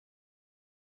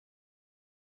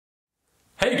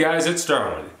Hey guys, it's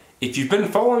Darwin. If you've been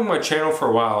following my channel for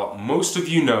a while, most of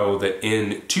you know that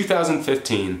in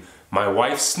 2015, my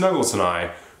wife Snuggles and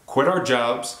I quit our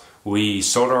jobs. We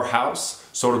sold our house,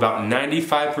 sold about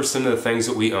 95% of the things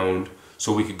that we owned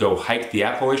so we could go hike the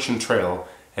Appalachian Trail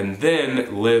and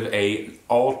then live an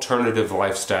alternative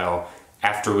lifestyle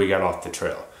after we got off the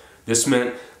trail. This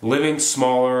meant living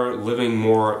smaller, living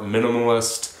more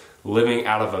minimalist, living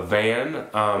out of a van,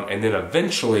 and then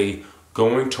eventually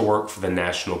going to work for the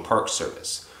National Park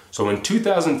Service. So in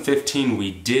 2015, we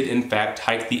did in fact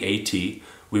hike the AT.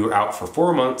 We were out for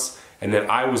 4 months, and then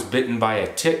I was bitten by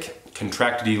a tick,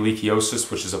 contracted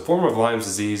ehrlichiosis, which is a form of Lyme's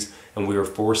disease, and we were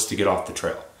forced to get off the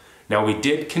trail. Now we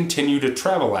did continue to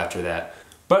travel after that,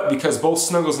 but because both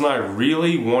Snuggles and I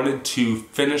really wanted to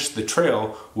finish the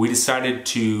trail, we decided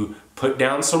to put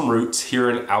down some roots here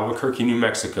in Albuquerque, New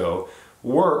Mexico,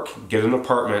 work, get an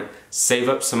apartment, save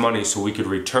up some money so we could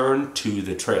return to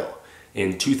the trail.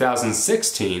 In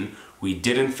 2016, we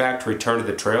did in fact return to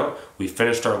the trail. We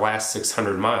finished our last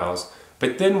 600 miles,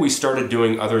 but then we started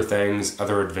doing other things,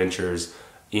 other adventures.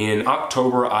 In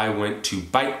October, I went to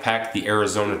bike pack the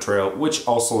Arizona Trail, which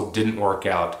also didn't work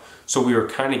out, so we were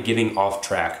kind of getting off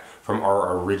track from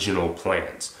our original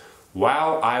plans.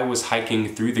 While I was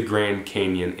hiking through the Grand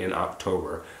Canyon in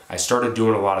October, I started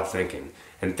doing a lot of thinking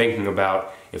and thinking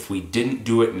about, if we didn't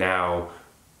do it now,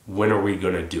 when are we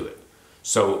going to do it?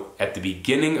 So at the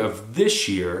beginning of this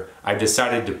year, I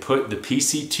decided to put the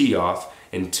PCT off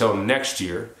until next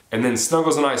year, and then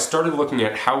Snuggles and I started looking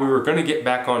at how we were going to get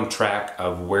back on track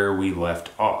of where we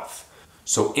left off.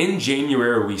 So in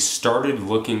January, we started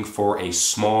looking for a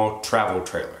small travel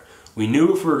trailer. We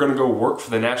knew if we were going to go work for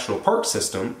the National Park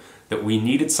System, that we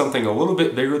needed something a little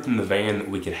bit bigger than the van that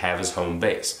we could have as home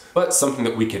base, but something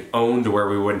that we could own to where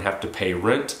we wouldn't have to pay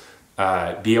rent,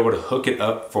 be able to hook it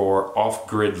up for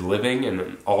off-grid living and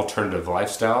an alternative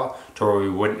lifestyle to where we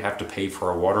wouldn't have to pay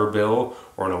for a water bill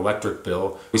or an electric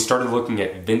bill. We started looking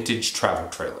at vintage travel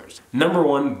trailers. Number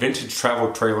one, vintage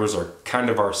travel trailers are kind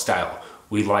of our style.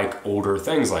 We like older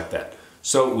things like that.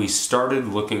 So we started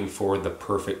looking for the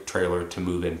perfect trailer to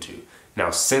move into. Now,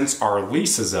 since our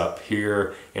lease is up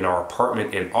here in our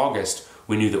apartment in August,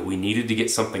 we knew that we needed to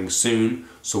get something soon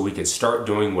so we could start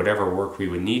doing whatever work we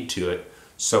would need to it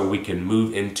so we can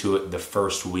move into it the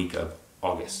first week of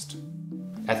August.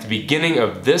 At the beginning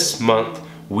of this month,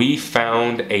 we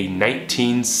found a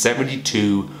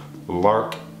 1972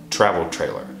 Lark travel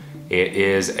trailer. It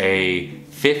is a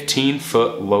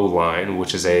 15-foot low line,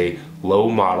 which is a low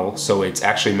model, so it's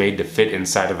actually made to fit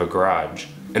inside of a garage.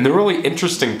 And the really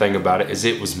interesting thing about it is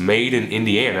it was made in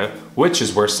Indiana, which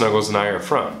is where Snuggles and I are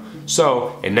from. So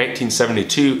in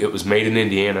 1972, it was made in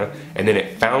Indiana, and then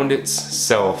it found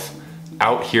itself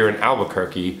out here in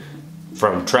Albuquerque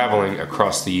from traveling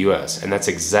across the US. And that's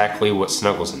exactly what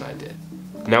Snuggles and I did.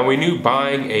 Now, we knew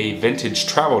buying a vintage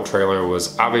travel trailer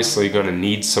was obviously going to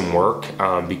need some work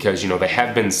because, you know, they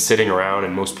have been sitting around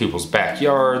in most people's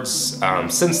backyards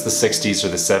since the 60s or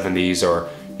the 70s, or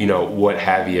you know, what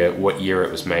have you, what year it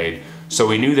was made. So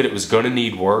we knew that it was going to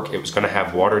need work, it was going to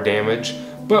have water damage,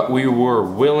 but we were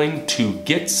willing to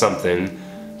get something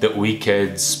that we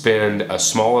could spend a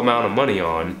small amount of money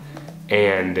on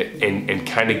and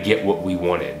kind of get what we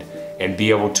wanted and be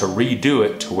able to redo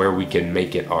it to where we can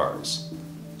make it ours.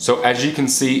 So as you can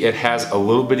see, it has a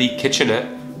little bitty kitchenette,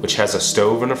 which has a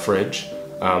stove and a fridge.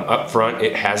 Up front,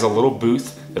 it has a little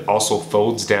booth that also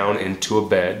folds down into a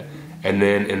bed. And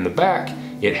then in the back,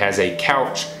 it has a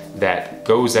couch that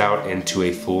goes out into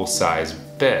a full-size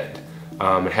bed.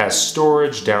 It has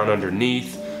storage down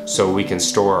underneath so we can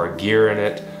store our gear in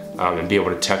it and be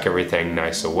able to tuck everything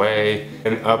nice away.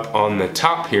 And up on the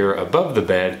top here above the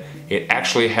bed, it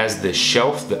actually has this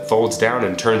shelf that folds down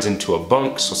and turns into a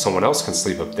bunk so someone else can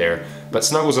sleep up there. But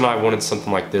Snuggles and I wanted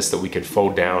something like this that we could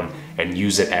fold down and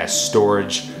use it as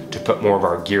storage to put more of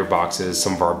our gear boxes,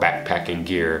 some of our backpacking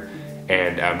gear,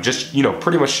 and just, you know,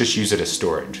 pretty much just use it as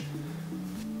storage.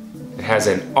 It has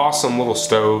an awesome little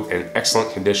stove in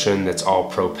excellent condition that's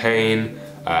all propane.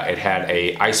 It had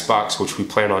a ice box, which we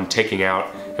plan on taking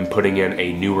out and putting in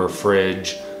a newer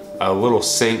fridge, a little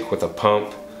sink with a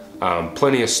pump,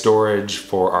 plenty of storage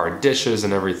for our dishes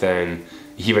and everything.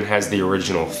 It even has the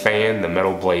original fan, the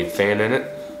metal blade fan in it.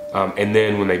 And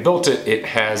then when they built it, it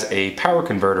has a power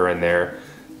converter in there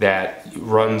that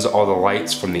runs all the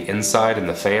lights from the inside and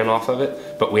the fan off of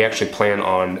it, but we actually plan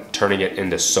on turning it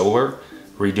into solar,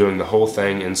 redoing the whole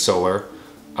thing in solar.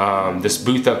 This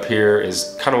booth up here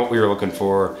is kind of what we were looking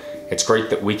for. It's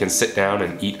great that we can sit down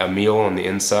and eat a meal on the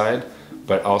inside,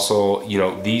 but also, you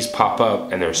know, these pop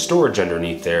up and there's storage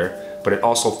underneath there but it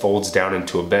also folds down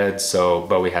into a bed so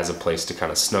Bowie has a place to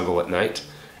kind of snuggle at night,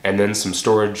 and then some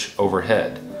storage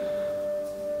overhead.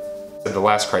 The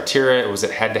last criteria was it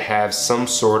had to have some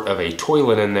sort of a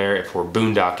toilet in there if we're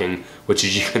boondocking, which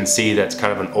as you can see, that's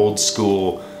kind of an old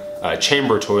school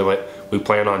chamber toilet. We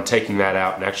plan on taking that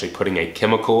out and actually putting a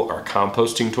chemical or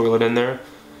composting toilet in there.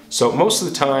 So most of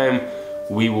the time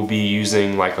we will be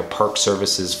using like a Park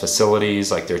Services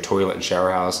facilities, like their toilet and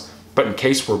shower house. But in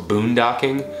case we're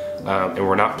boondocking and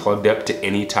we're not plugged up to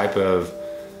any type of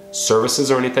services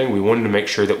or anything, we wanted to make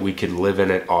sure that we could live in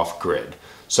it off grid.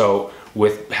 So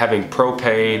with having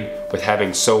propane, with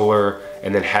having solar,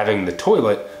 and then having the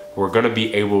toilet, we're gonna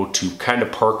be able to kind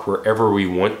of park wherever we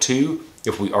want to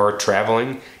if we are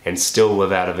traveling and still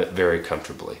live out of it very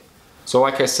comfortably. So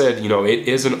like I said, you know, it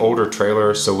is an older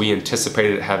trailer, so we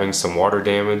anticipated having some water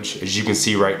damage. As you can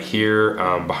see right here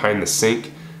behind the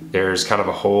sink, there's kind of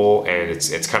a hole and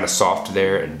it's kind of soft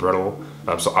there and brittle.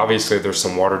 So obviously there's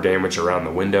some water damage around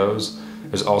the windows.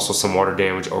 There's also some water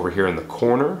damage over here in the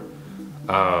corner.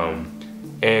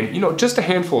 And you know, just a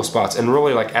handful of spots, and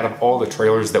really like out of all the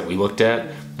trailers that we looked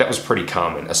at, that was pretty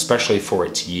common, especially for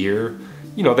its year.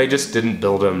 You know, they just didn't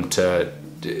build them to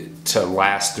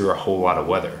last through a whole lot of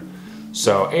weather.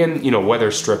 So, and you know,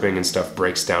 weather stripping and stuff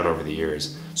breaks down over the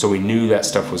years. So we knew that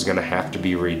stuff was gonna have to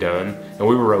be redone, and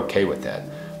we were okay with that.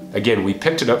 Again, we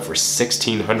picked it up for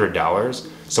 $1,600,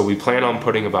 so we plan on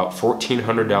putting about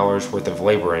 $1,400 worth of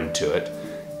labor into it.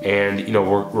 And you know,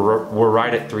 we're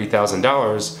right at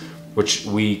 $3,000, which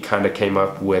we kind of came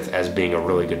up with as being a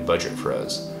really good budget for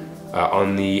us.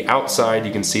 On the outside,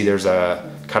 you can see there's a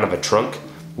kind of a trunk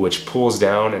which pulls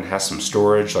down and has some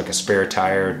storage, like a spare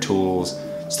tire, tools,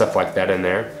 stuff like that in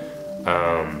there.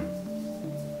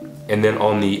 And then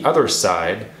on the other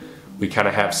side, we kind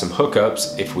of have some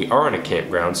hookups if we are in a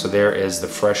campground. So there is the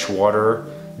fresh water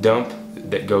dump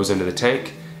that goes into the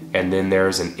tank, and then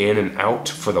there's an in and out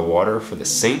for the water for the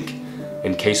sink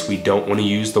in case we don't want to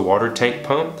use the water tank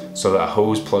pump. So the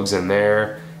hose plugs in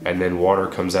there and then water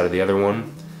comes out of the other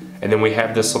one. And then we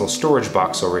have this little storage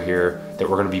box over here that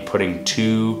we're going to be putting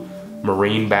 2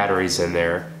 marine batteries in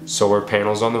there, solar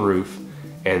panels on the roof,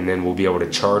 and then we'll be able to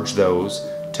charge those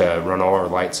to run all our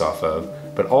lights off of.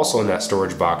 But also in that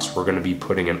storage box, we're going to be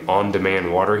putting an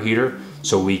on-demand water heater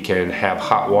so we can have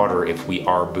hot water if we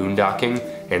are boondocking,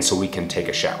 and so we can take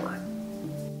a shower.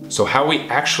 So how we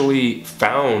actually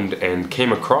found and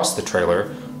came across the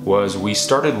trailer was we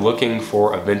started looking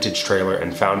for a vintage trailer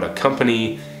and found a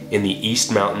company in the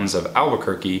East Mountains of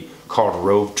Albuquerque called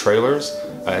Rove Trailers.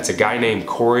 It's a guy named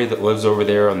Corey that lives over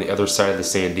there on the other side of the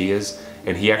Sandias,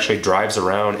 and he actually drives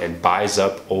around and buys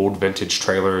up old vintage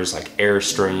trailers like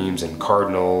Airstreams and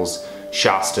Cardinals,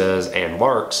 Shastas, and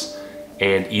Larks,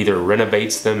 and either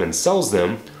renovates them and sells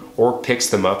them, or picks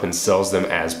them up and sells them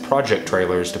as project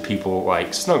trailers to people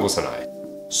like Snuggles and I.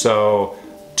 So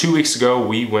 2 weeks ago,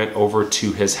 we went over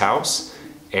to his house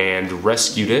and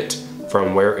rescued it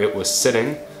from where it was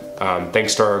sitting.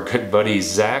 Thanks to our good buddy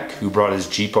Zach, who brought his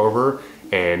Jeep over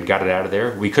and got it out of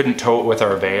there. We couldn't tow it with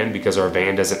our van because our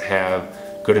van doesn't have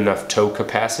good enough tow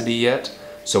capacity yet.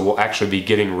 So we'll actually be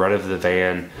getting rid of the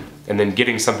van and then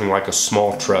getting something like a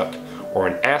small truck or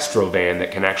an Astro van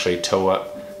that can actually tow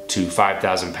up to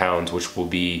 5,000 pounds, which will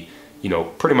be, you know,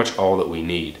 pretty much all that we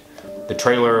need. The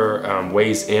trailer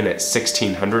weighs in at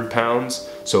 1,600 pounds,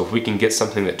 so if we can get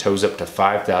something that tows up to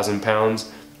 5,000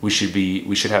 pounds, we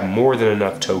should have more than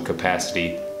enough tow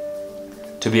capacity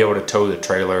to be able to tow the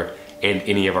trailer and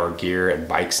any of our gear and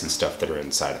bikes and stuff that are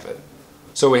inside of it.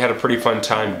 So we had a pretty fun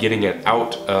time getting it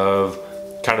out of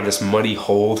kind of this muddy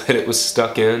hole that it was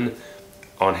stuck in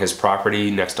on his property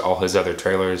next to all his other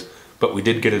trailers, but we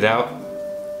did get it out.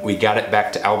 We got it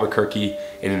back to Albuquerque,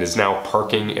 and it is now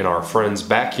parking in our friend's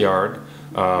backyard.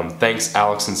 Thanks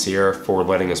Alex and Sierra for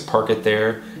letting us park it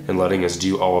there and letting us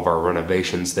do all of our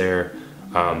renovations there.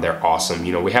 They're awesome.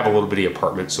 You know, we have a little bitty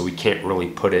apartment, so we can't really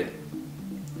put it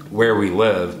where we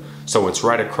live, so it's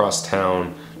right across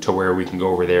town to where we can go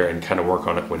over there and kind of work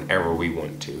on it whenever we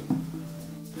want to.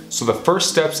 So the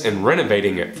first steps in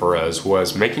renovating it for us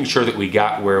was making sure that we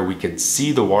got where we could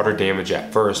see the water damage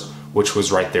at first, which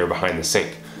was right there behind the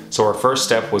sink. So our first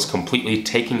step was completely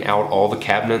taking out all the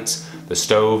cabinets, the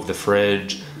stove, the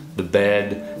fridge, the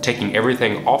bed, taking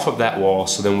everything off of that wall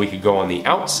so then we could go on the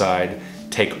outside,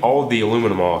 take all of the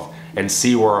aluminum off, and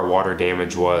see where our water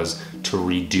damage was to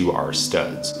redo our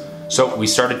studs. So we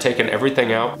started taking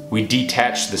everything out. We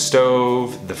detached the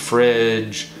stove, the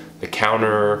fridge, the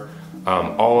counter,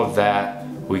 all of that.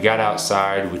 We got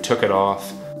outside, we took it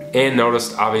off, and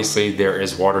noticed obviously there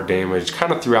is water damage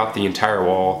kind of throughout the entire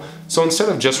wall. So instead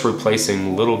of just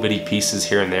replacing little bitty pieces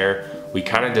here and there, we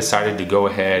kind of decided to go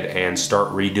ahead and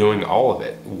start redoing all of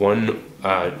it, one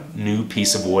new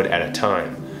piece of wood at a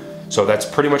time. So that's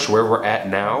pretty much where we're at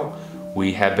now.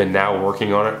 We have been now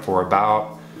working on it for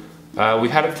about,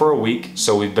 we've had it for a week,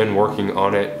 so we've been working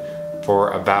on it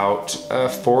for about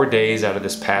 4 days out of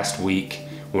this past week,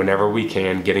 whenever we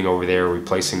can, getting over there,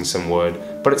 replacing some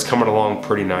wood, but it's coming along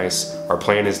pretty nice. Our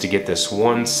plan is to get this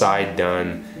one side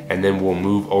done, and then we'll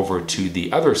move over to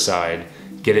the other side,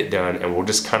 get it done, and we'll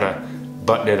just kind of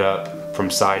button it up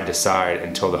from side to side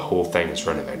until the whole thing is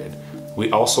renovated. We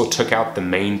also took out the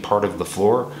main part of the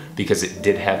floor because it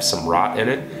did have some rot in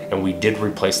it, and we did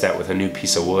replace that with a new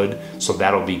piece of wood, so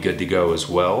that'll be good to go as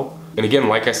well. And again,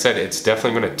 like I said, it's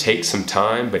definitely going to take some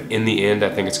time, but in the end, I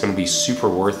think it's going to be super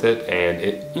worth it, and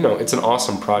it's an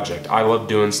awesome project. I love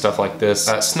doing stuff like this.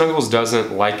 Snuggles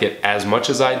doesn't like it as much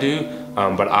as I do,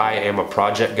 but I am a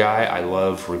project guy. I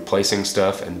love replacing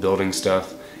stuff and building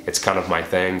stuff. It's kind of my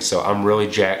thing, so I'm really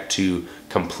jacked to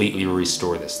completely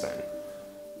restore this thing.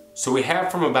 So we have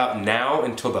from about now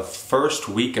until the first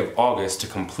week of August to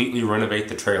completely renovate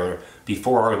the trailer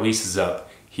before our lease is up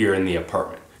here in the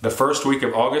apartment. The first week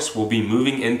of August, we'll be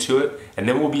moving into it, and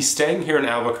then we'll be staying here in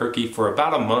Albuquerque for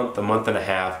about a month and a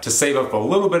half to save up a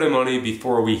little bit of money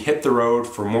before we hit the road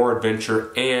for more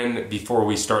adventure and before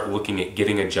we start looking at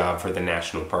getting a job for the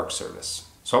National Park Service.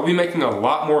 So I'll be making a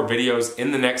lot more videos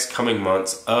in the next coming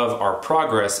months of our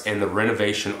progress and the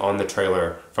renovation on the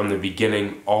trailer from the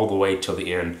beginning all the way till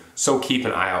the end, so keep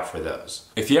an eye out for those.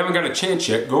 If you haven't got a chance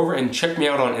yet, go over and check me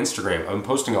out on Instagram. I've been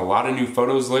posting a lot of new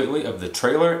photos lately of the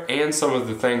trailer and some of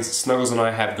the things that Snuggles and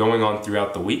I have going on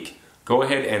throughout the week. Go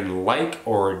ahead and like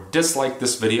or dislike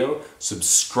this video,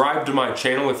 subscribe to my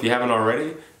channel if you haven't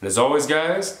already, and as always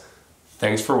guys,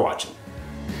 thanks for watching.